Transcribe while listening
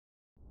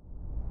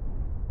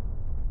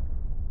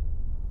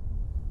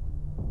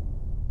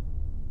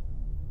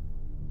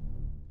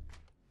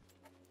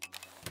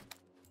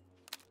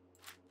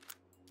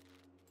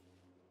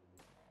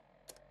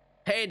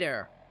Hey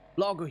there,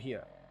 Logo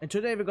here, and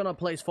today we're gonna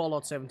play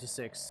Fallout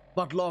 76.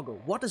 But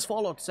Logo, what is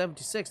Fallout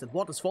 76 and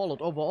what is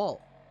Fallout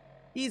overall?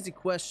 Easy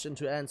question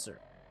to answer.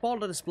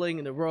 Fallout is playing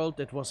in a world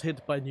that was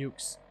hit by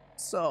nukes.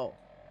 So,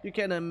 you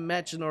can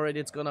imagine already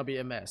it's gonna be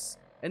a mess.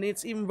 And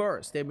it's even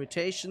worse, there are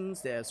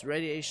mutations, there's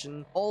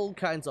radiation, all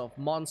kinds of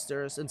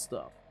monsters and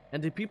stuff.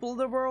 And the people in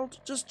the world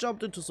just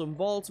jumped into some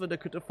vaults when they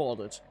could afford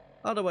it.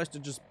 Otherwise they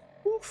just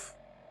poof.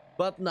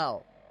 But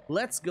now,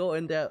 let's go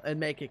in there and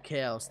make a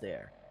chaos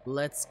there.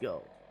 Let's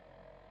go.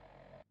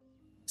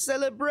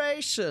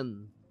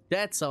 Celebration!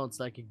 That sounds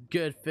like a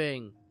good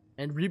thing.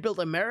 And rebuild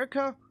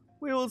America?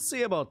 We will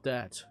see about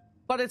that.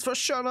 But it's for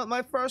sure not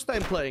my first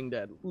time playing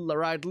that.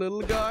 Right,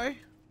 little guy?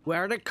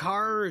 Where are the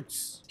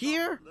cards?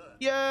 Here?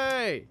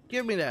 Yay!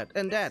 Give me that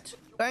and that.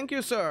 Thank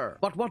you, sir.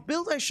 But what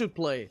build I should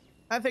play?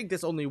 I think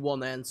there's only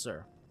one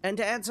answer. And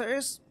the answer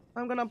is,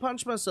 I'm gonna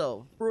punch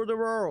myself through the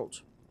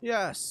world.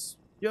 Yes.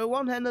 Your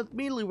one-handed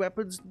melee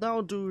weapons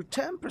now do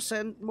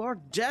 10% more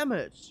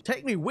damage.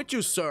 Take me with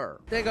you, sir.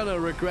 They're gonna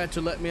regret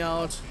to let me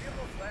out.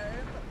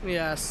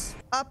 Yes.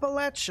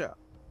 Appalachia.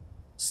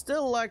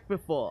 Still like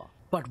before.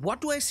 But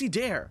what do I see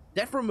there?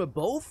 That from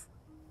above?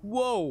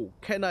 Whoa,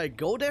 can I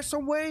go there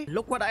some way?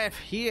 Look what I have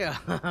here.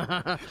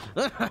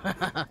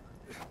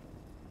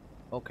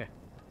 Okay.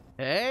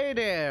 Hey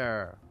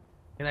there.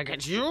 Can I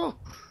get you?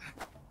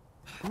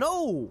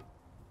 No.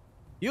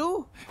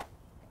 You?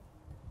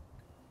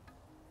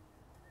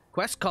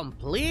 Quest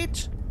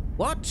complete?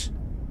 What?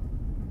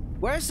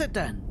 Where is it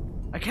then?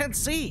 I can't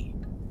see.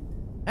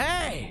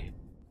 Hey!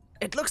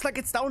 It looks like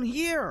it's down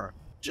here.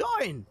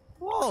 Join.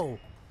 Whoa.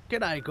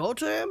 Can I go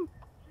to him?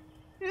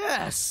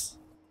 Yes.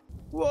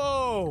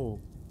 Whoa.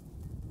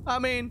 I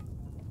mean,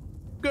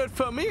 good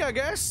for me, I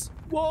guess.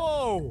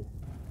 Whoa.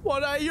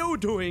 What are you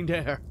doing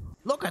there?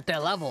 Look at their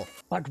level.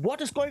 But what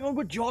is going on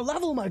with your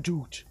level, my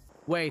dude?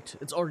 Wait,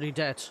 it's already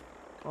dead.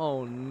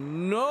 Oh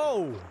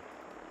no.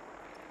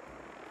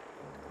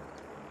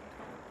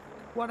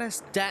 What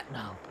is that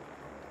now?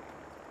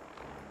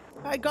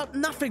 I got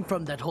nothing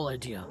from that whole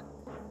idea.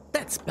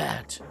 That's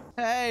bad.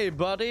 Hey,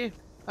 buddy.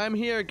 I'm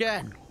here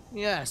again.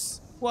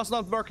 Yes. Was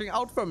not working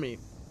out for me,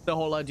 the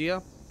whole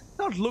idea.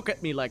 Don't look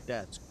at me like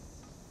that.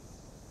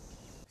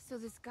 So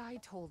this guy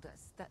told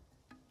us that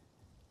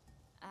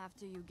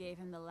after you gave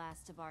him the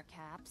last of our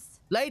caps...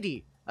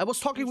 Lady, I was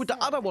talking with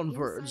the other one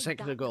for a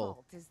second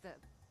ago. Is the,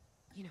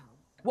 you know,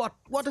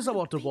 what is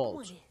about the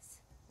vault?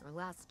 Our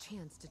last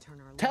chance to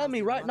turn our Tell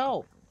me right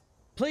now. around.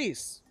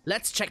 Please,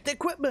 let's check the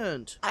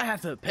equipment. I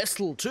have a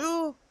pistol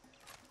too.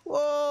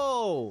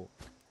 Whoa.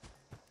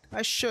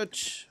 I should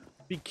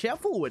be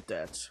careful with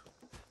that.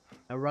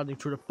 I'm running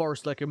through the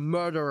forest like a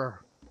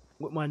murderer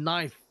with my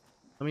knife.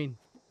 I mean,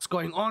 what's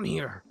going on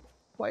here?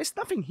 Why is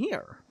nothing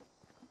here?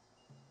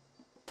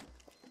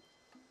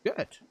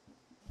 Good.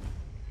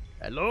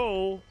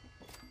 Hello?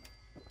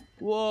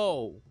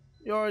 Whoa,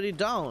 you're already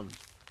down.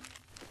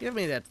 Give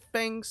me that,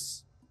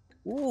 thanks.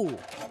 Ooh.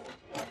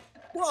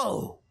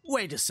 Whoa,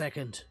 wait a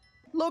second.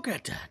 Look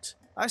at that.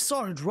 I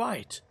saw it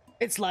right.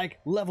 It's like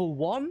level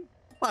 1,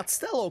 but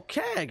still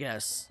okay, I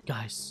guess.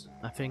 Guys,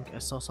 I think I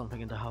saw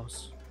something in the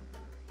house.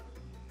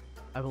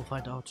 I will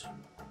find out.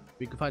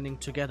 We're finding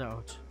together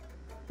out.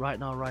 Right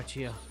now, right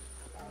here.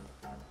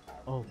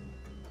 Oh.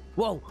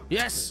 Whoa,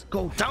 yes,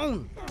 go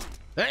down.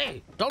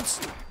 Hey,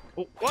 don't...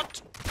 Oh,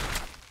 what?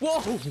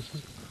 Whoa.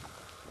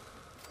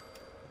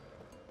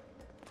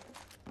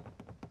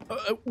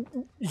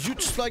 You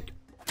just like...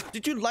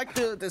 Did you like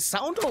the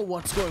sound or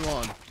what's going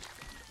on?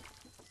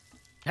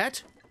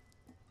 Cat?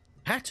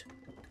 Cat?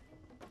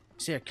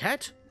 Is there a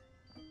cat?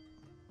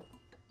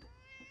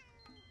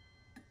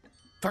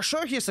 For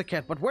sure here's a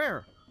cat, but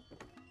where?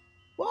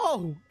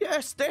 Whoa,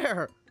 yes,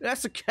 there.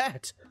 That's a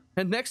cat.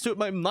 And next to it,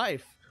 my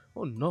knife.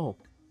 Oh no.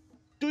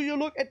 Do you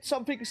look at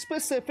something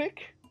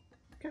specific?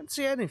 Can't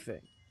see anything.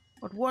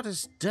 But what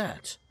is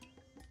that?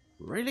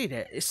 Really,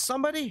 there is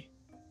somebody?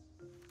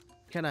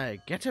 Can I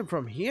get him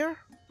from here?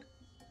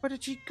 Where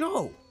did he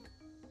go?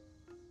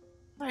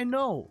 I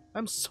know.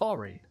 I'm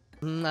sorry.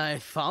 I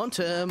found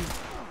him.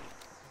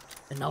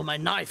 And now my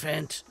knife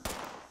and...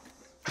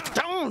 Get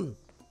down!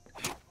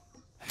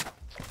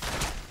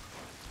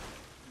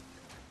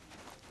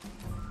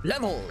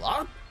 Level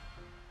up?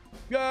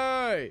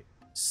 Yay!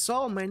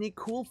 So many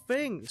cool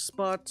things,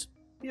 but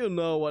you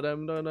know what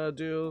I'm gonna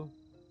do.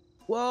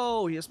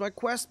 Whoa, here's my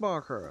quest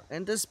marker.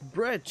 And this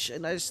bridge,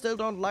 and I still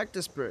don't like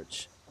this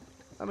bridge.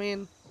 I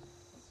mean,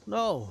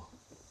 no.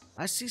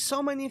 I see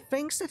so many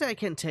things that I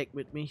can take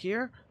with me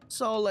here.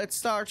 So let's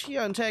start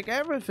here and take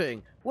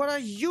everything. What are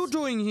you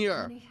doing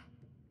here? Honey,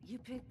 you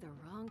picked the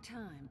wrong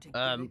time to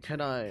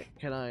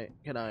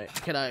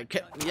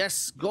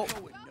yes, go.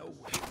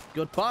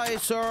 Goodbye,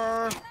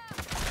 sir. I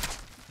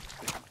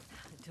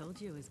told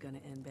you it was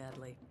gonna end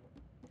badly.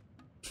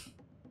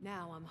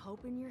 Now I'm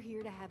hoping you're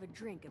here to have a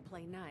drink and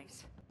play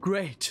nice.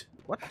 Great.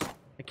 What?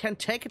 I can't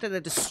take it and I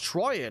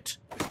destroy it.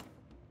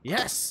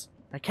 Yes.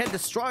 I can't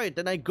destroy it,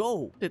 then I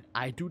go. Did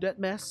I do that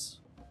mess?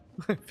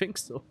 I think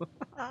so.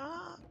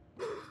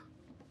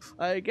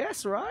 I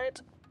guess, right?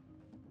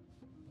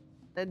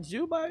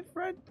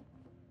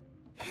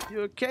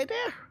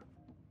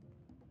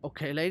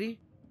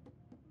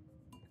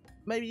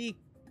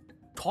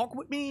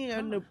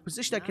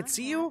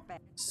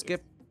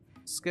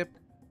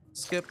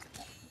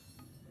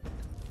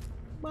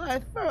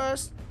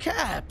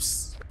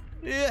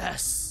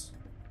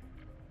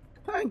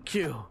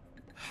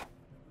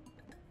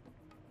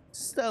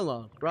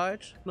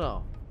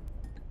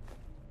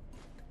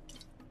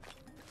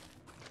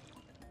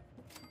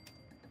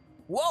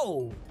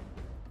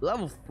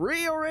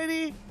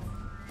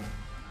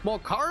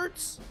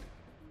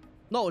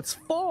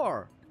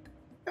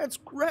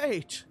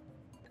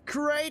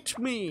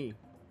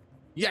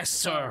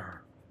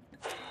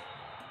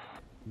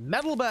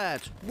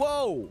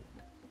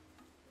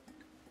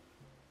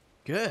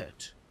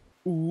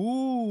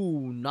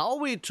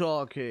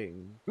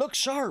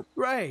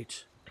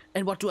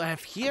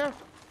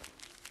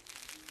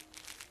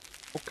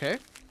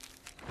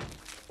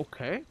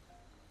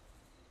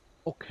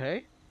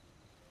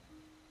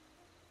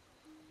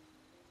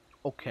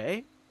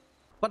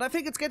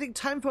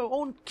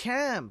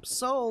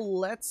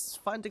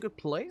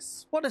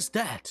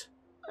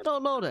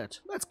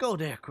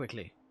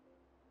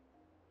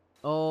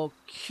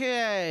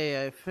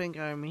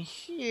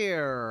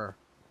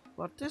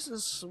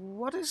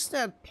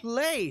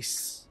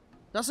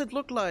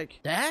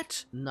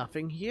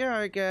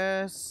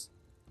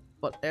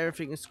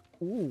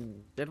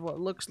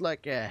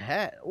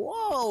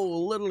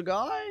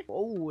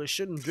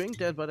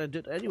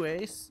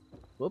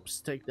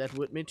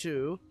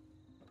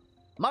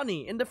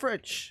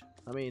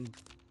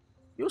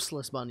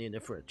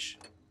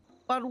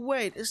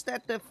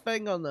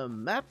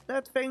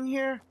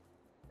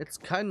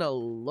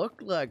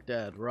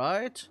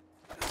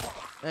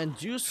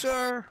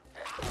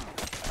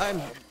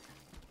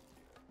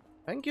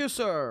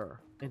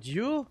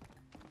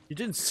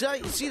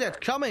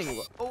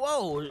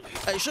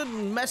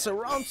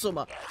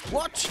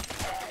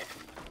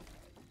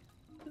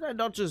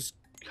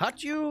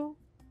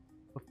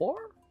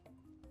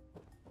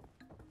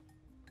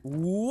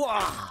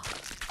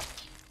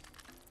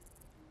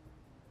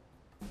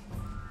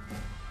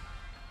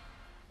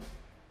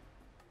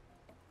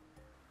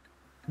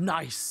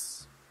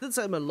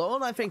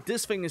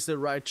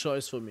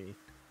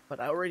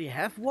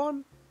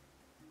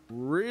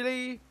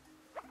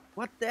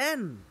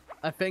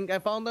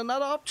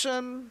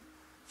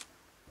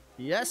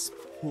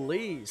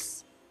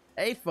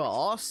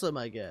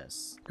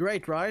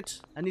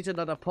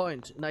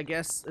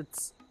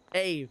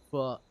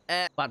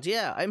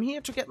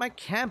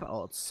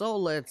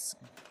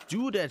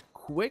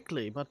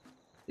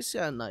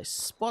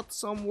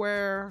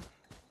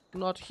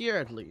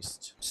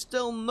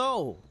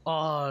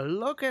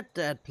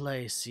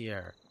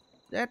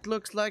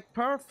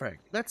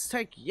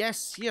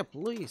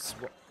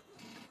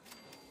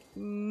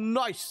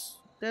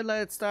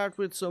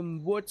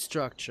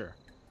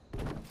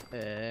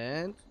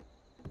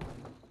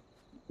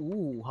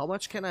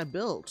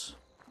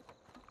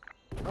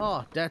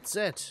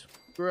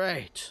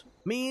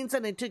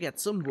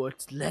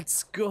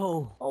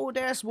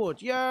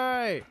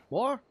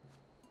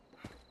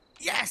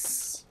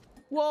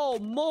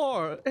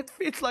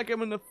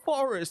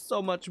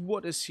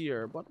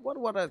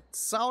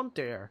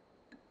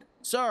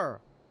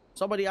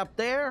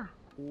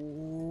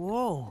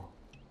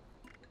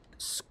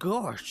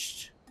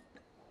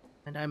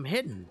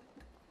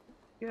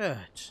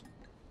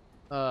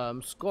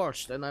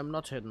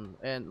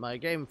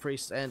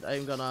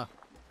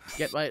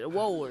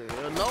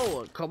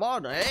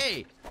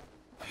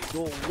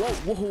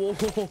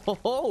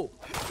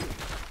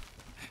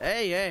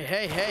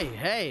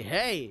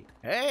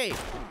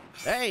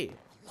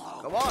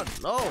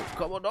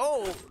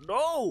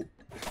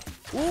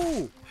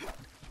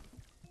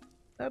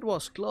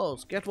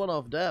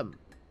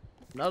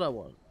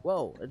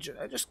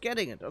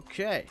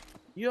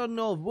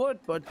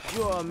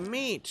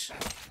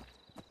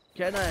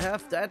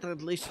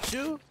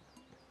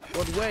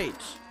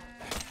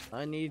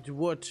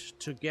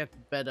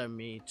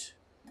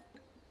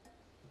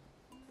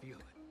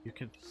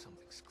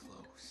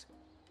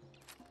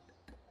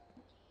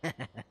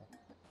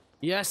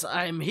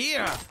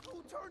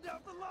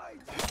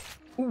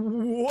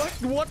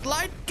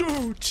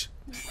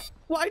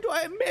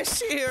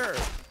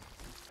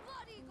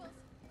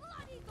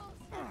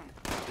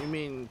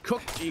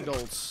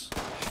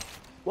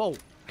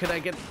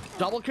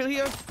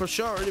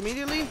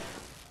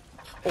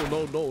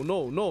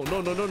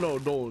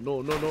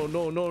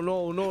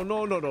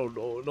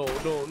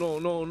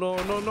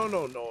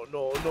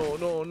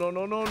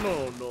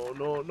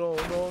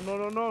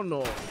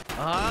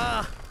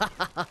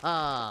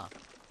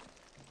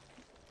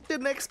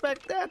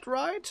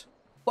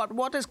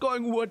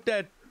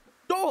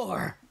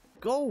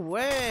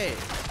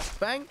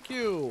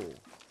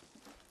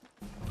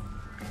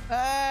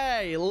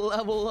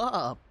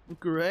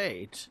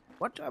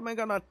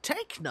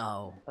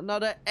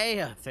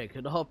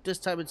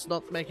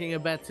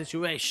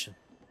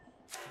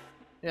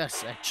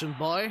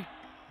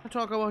 I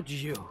talk about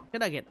you.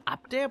 Can I get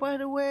up there, by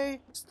the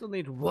way? Still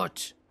need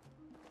wood.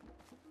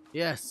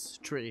 Yes,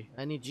 tree.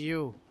 I need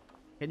you.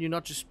 Can you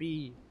not just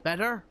be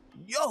better?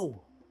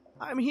 Yo!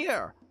 I'm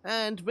here.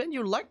 And when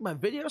you like my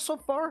video so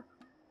far,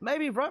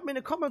 maybe write me in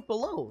a comment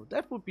below.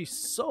 That would be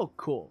so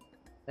cool.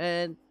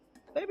 And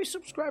maybe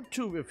subscribe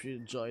too if you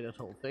enjoy that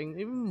whole thing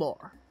even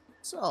more.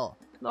 So,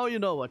 now you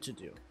know what to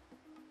do.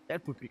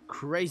 That would be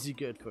crazy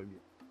good for you.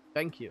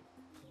 Thank you.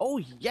 Oh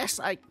yes,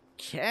 I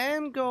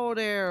can go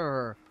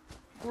there.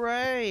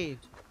 Great.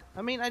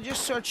 I mean, I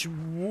just searched.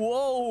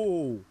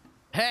 Whoa.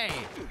 Hey,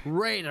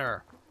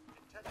 Raider.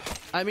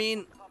 I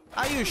mean,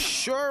 are you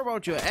sure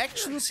about your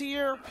actions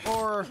here?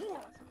 Or...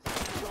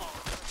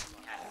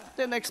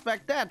 Didn't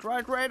expect that,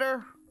 right,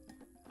 Raider?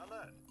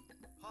 Alert.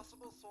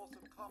 Possible source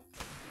of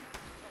conflict.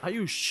 Are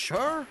you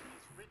sure?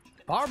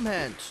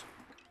 Farmhand.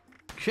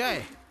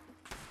 Okay.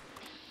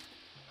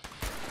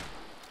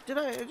 Did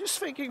I just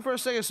thinking for a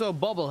second so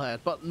bobblehead,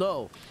 but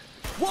no.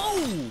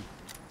 Whoa!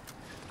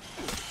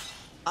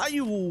 Are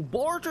you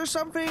bored or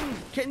something?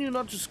 Can you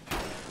not just...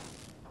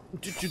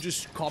 Did you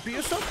just copy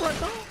yourself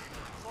right now?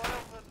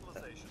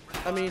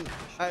 I mean,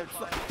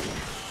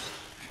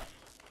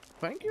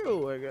 thank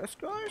you, I guess,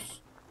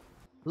 guys.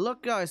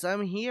 Look, guys,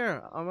 I'm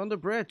here. I'm on the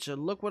bridge,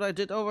 and look what I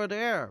did over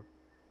there.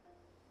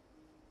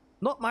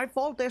 Not my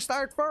fault they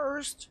start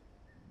first.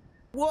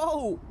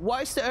 Whoa,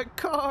 why is there a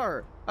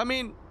car? I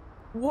mean,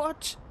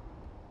 what?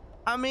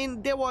 I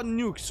mean, there were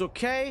nukes,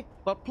 okay?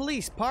 But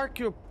please, park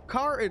your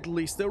car at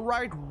least the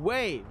right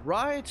way,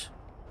 right?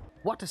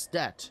 What is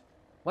that?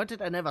 Why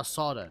did I never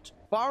saw that?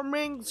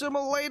 Farming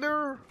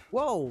simulator?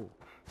 Whoa,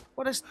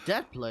 what is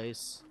that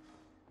place?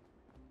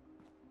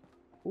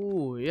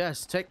 Ooh,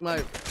 yes, take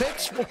my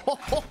pitch.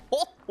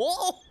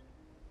 Whoa.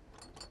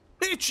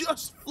 He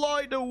just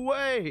flied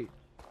away.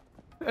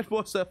 That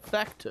was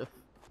effective.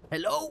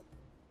 Hello?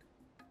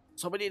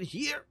 Somebody in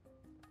here?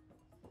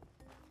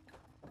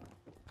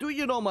 Do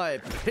you know my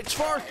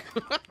pitchfork?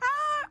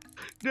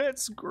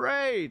 That's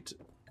great.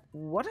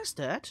 What is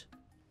that?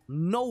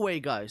 No way,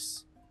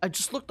 guys. I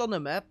just looked on the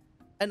map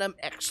and I'm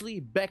actually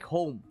back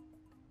home.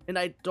 And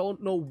I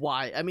don't know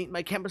why. I mean,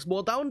 my camp is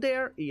more down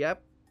there.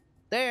 Yep.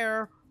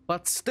 There.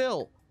 But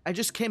still, I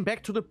just came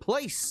back to the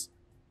place.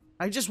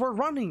 I just were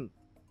running.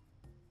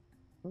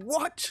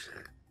 What?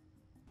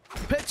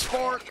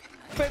 Pitchfork.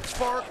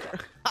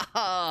 Pitchfork.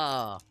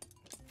 Haha.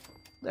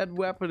 That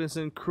weapon is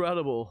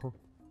incredible.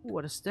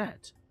 What is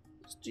that?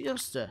 It's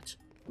just that.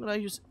 I'm gonna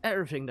use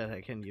everything that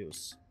I can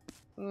use.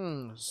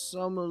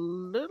 Some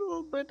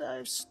little bit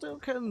I still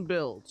can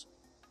build.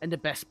 And the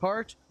best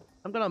part,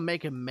 I'm gonna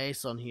make a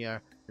maze on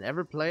here. And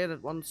every player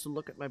that wants to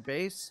look at my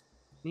base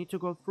need to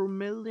go through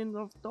millions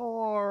of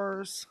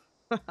doors.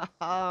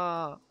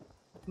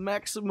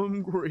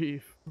 Maximum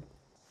grief.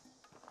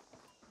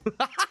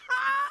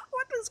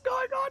 What is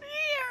going on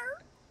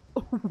here?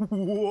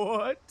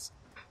 What?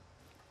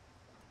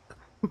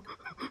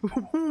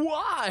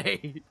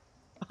 Why?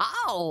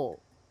 How?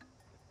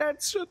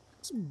 That should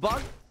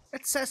bug.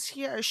 It says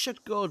here I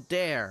should go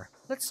there.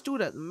 Let's do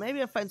that.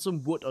 Maybe I find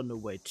some wood on the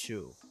way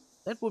too.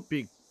 That would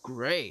be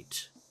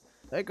great.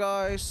 Hey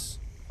guys.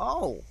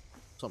 Oh,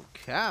 some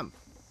camp.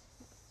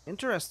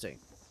 Interesting.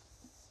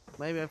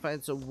 Maybe I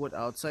find some wood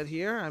outside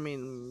here. I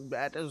mean,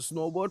 that is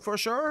no wood for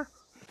sure.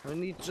 I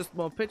need just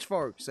more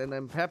pitchforks and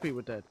I'm happy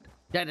with that.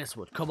 That is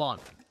wood. Come on.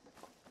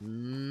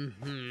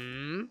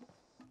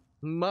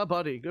 My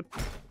buddy.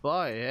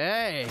 Goodbye.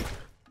 Hey.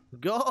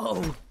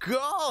 Go.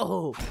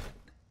 Go.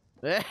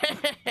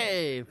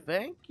 Hey.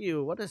 Thank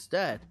you. What is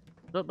that?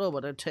 Don't know,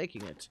 but I'm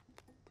taking it.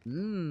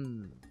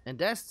 And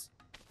that's...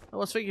 I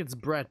was thinking it's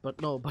bread, but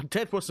no. But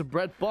that was a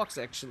bread box,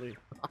 actually.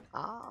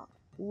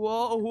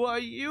 Whoa, who are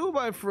you,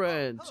 my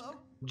friend? Hello.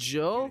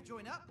 Joe? Here to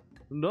join up?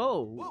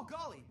 No. Whoa,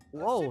 golly.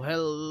 Whoa,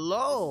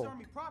 hello. This is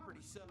Army property,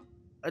 so...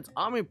 It's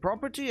army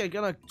property? I'm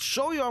gonna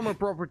show you army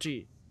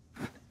property.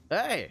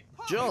 Hey,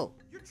 Joe.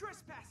 You're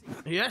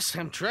trespassing. Yes,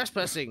 I'm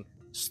trespassing.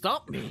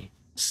 Stop me.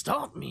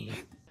 Stop me.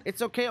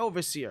 It's okay,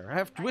 overseer. I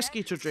have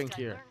whiskey to drink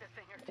here.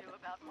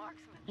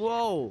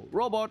 Whoa,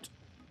 robot.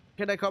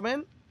 Can I come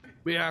in?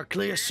 We are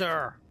clear,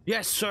 sir.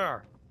 Yes,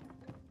 sir.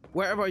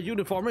 Wherever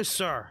uniform is,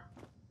 sir.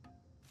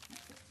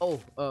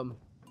 Oh,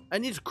 I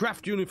need to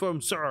craft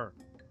uniform, sir.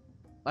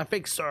 I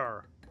think,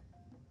 sir.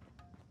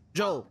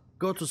 Joe,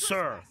 go to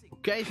sir,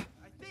 okay?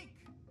 I think.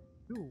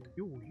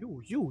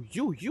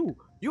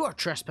 You are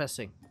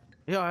trespassing.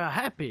 You are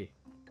happy.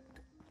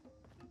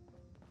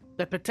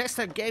 The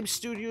Bethesda Game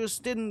Studios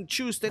didn't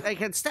choose that I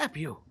can stab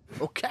you,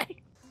 okay?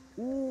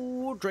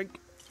 Ooh, drink.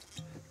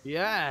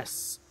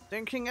 Yes,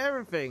 thinking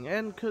everything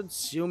and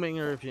consuming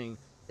everything.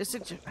 Is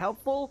it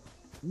helpful?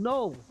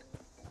 No.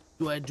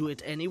 Do I do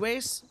it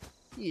anyways?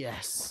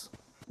 Yes.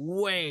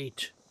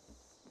 Wait.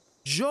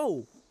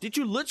 Joe, did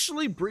you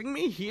literally bring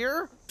me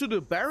here to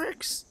the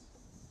barracks?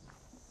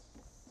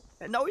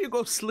 And now you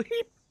go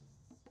sleep?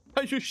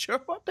 Are you sure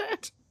about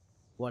that?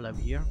 While I'm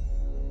here,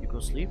 you go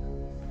sleep.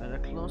 Better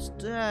close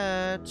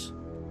that.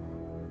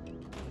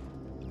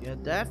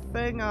 Get that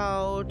thing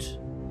out.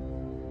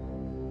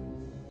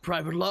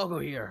 private logo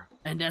here.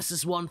 And there's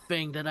this one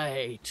thing that I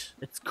hate.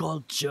 It's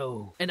called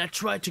Joe. And I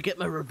tried to get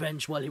my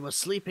revenge while he was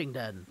sleeping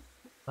then.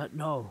 But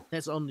no,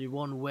 there's only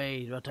one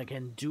way that I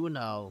can do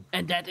now.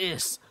 And that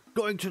is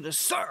going to the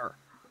Sir.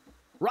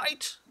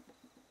 Right?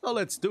 Well,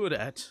 let's do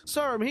that.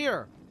 Sir, I'm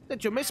here.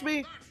 Did you miss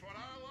me? That's what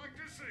I like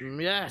to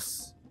see.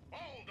 Yes.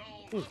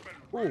 Bulldog's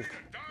been ready to dive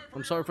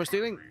I'm sorry for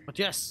stealing, but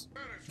yes.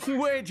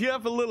 Wait, you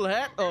have a little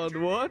hat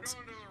on, what? into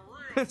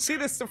the real See,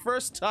 this is the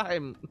first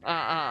time.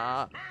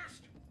 best.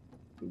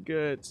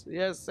 Good.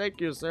 Yes, thank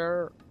you,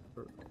 sir.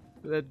 For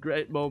that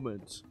great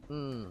moment.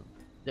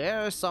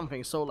 There's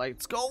something, so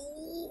let's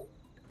go.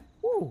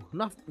 Ooh,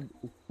 nothing.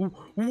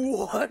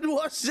 What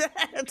was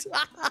that?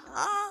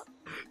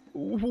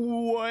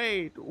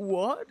 Wait,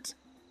 what?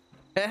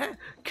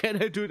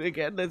 Can I do it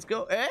again? Let's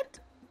go, Ed.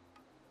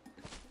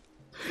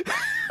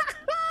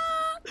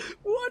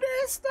 What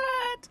is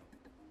that?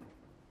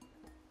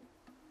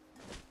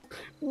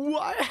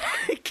 Why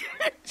I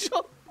can't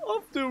jump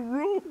off the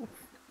roof?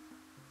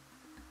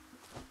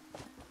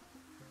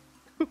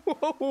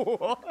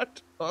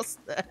 What was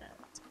that?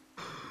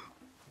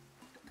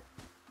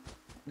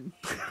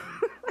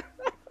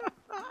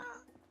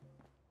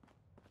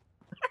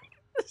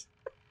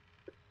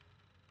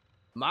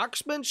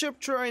 Marksmanship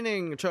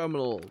training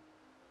terminal.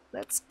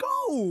 Let's go.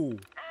 All right,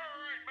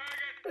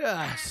 Maggot.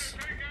 Yes.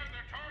 Take out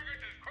the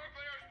targets as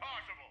quickly as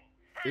possible.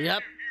 Hey, Yep,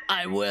 if you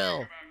I ever will.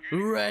 think about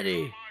getting Ready.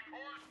 on my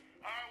course,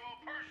 I will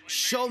personally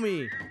Show make me. sure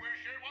your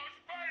wish it was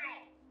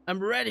fatal. I'm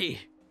ready.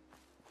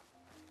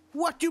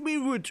 What do you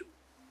mean would?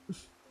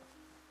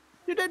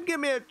 You didn't give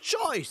me a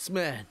choice,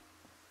 man.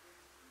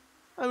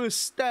 I'm a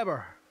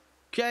stabber.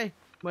 Okay?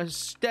 My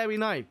stabby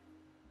knife.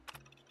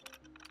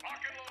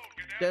 Lock and load,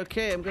 cadet.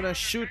 Okay, I'm gonna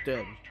shoot Take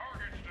them. those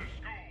targets to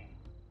school.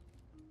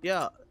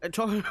 Yeah, I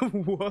told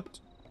what?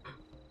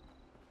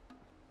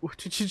 What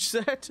did you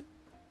say?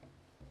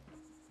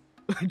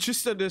 I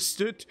just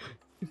understood.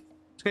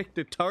 Take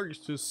the targets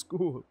to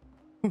school.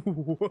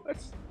 What?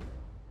 Begin.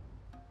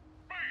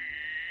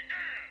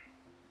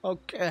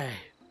 Okay.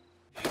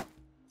 You've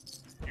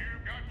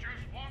got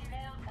just one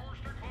more course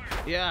to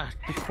clear. Yeah,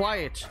 be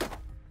quiet.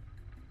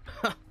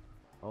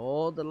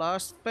 Oh, the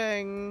last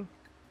thing.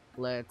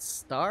 Let's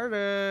start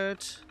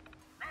it.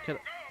 Can...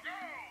 Go, go!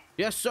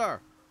 Yes,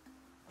 sir.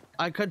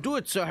 I can do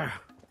it, sir.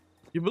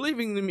 You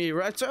believing in me,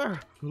 right,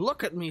 sir?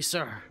 Look at me,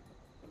 sir.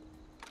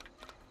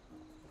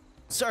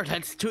 Sir,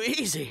 that's too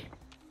easy.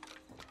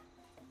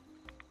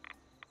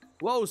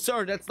 Whoa,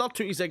 sir, that's not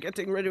too easy. I'm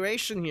getting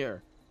radiation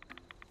here.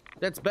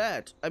 That's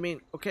bad. I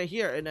mean, okay,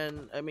 here, and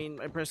then, I mean,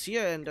 I press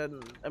here, and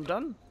then I'm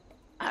done.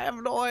 I have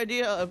no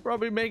idea. I'm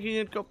probably making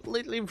it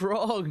completely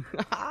wrong.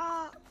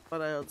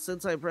 But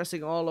since I'm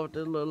pressing all of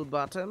the little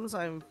buttons,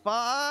 I'm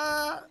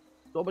fine.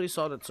 Nobody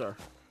saw that, sir.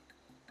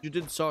 You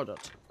didn't saw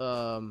that.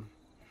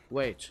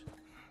 Wait.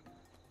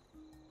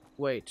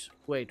 Wait,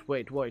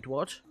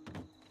 what?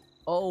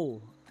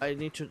 Oh, I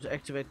need to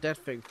activate that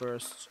thing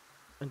first.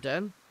 And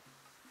then?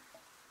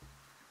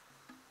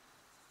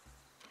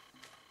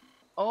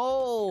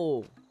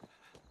 Oh!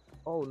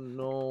 Oh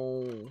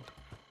no.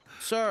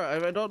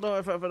 Sir, I don't know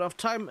if I have enough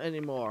time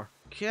anymore.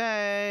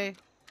 Okay.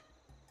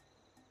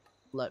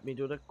 Let me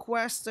do the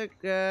quest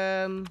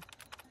again.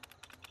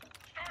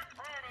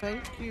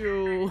 Thank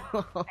you.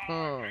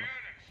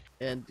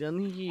 And then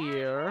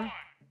here.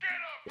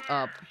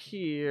 Up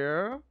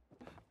here.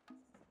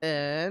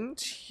 And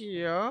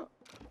here.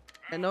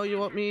 And now you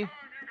want me...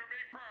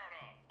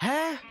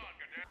 Huh?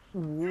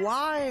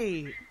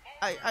 Why?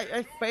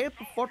 I failed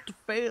before to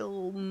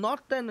fail,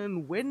 not then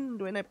and win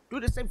when I do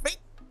the same thing.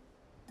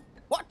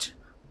 What?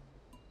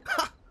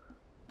 Ha!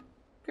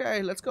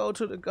 Okay, let's go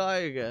to the guy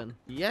again.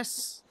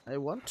 Yes, I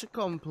want to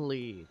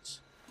complete.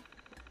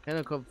 Can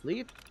I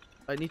complete?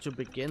 I need to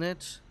begin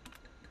it.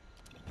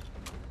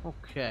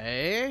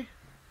 Okay.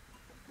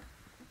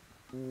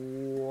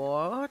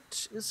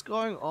 What is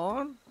going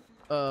on?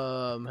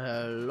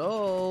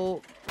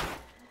 Hello?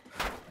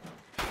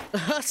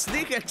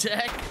 Sneak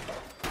attack!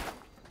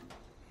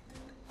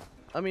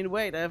 I mean,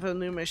 wait, I have a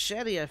new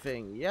machete, I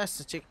think.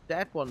 Yes, take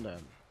that one then.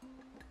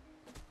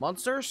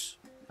 Monsters?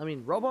 I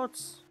mean,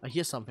 robots? I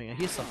hear something,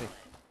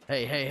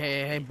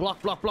 Hey,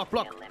 block.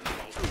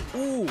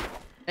 Ooh,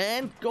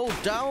 and go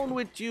down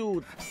with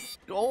you.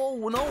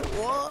 Oh, no,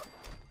 what?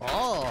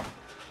 Oh.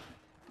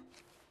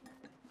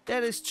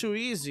 That is too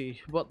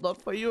easy, but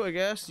not for you, I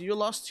guess. You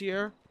lost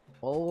here.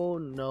 Oh,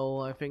 no,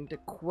 I think the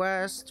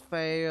quest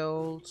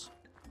failed.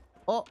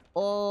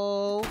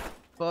 Uh-oh.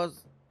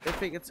 Because I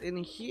think it's in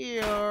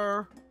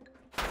here.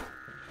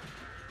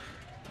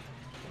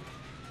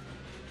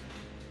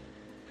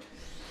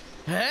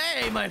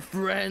 Hey, my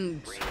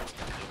friend!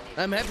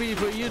 I'm happy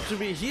for you to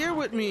be here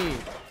with me.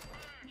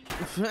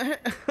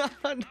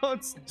 No,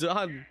 it's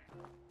done.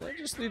 I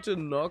just need to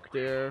knock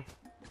there.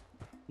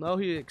 Now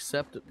he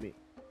accepted me.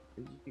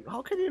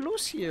 How can you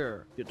lose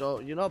here?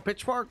 You know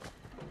Pitchfork?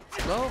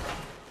 No?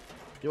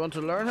 You want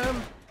to learn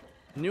him?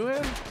 Knew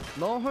him?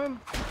 Know him?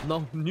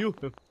 No, knew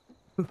him.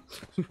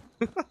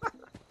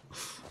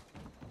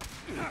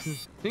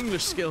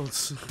 English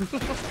skills.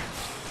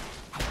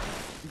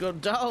 go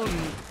down,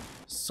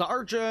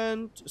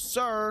 Sergeant,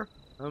 sir.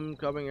 I'm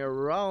coming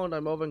around.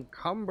 I'm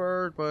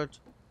overencumbered, but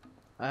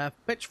I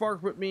have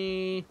pitchfork with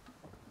me.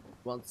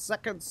 1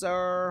 second,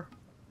 sir.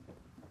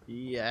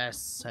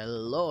 Yes,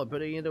 hello. I'm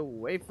putting it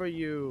away for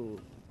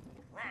you.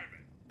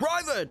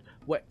 Private!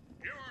 Wait.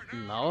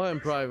 Now I'm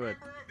private.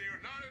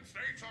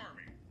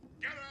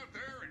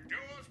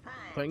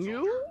 Thank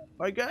you,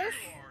 I guess.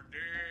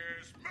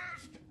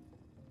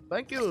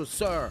 Thank you,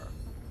 sir.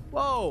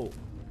 Whoa,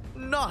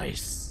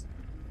 nice.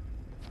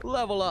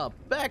 Level up,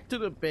 back to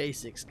the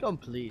basics,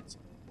 complete.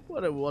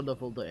 What a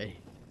wonderful day.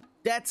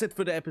 That's it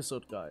for the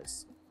episode,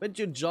 guys. Did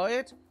you enjoy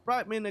it?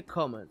 Write me in the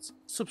comments.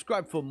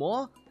 Subscribe for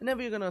more, and then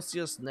you're gonna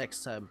see us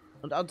next time.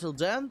 And until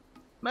then,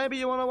 maybe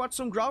you wanna watch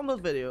some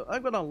Grounded video.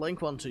 I'm gonna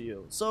link one to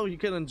you, so you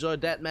can enjoy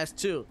that mess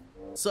too.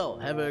 So,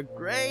 have a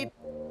great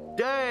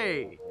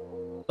day.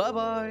 Bye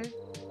bye.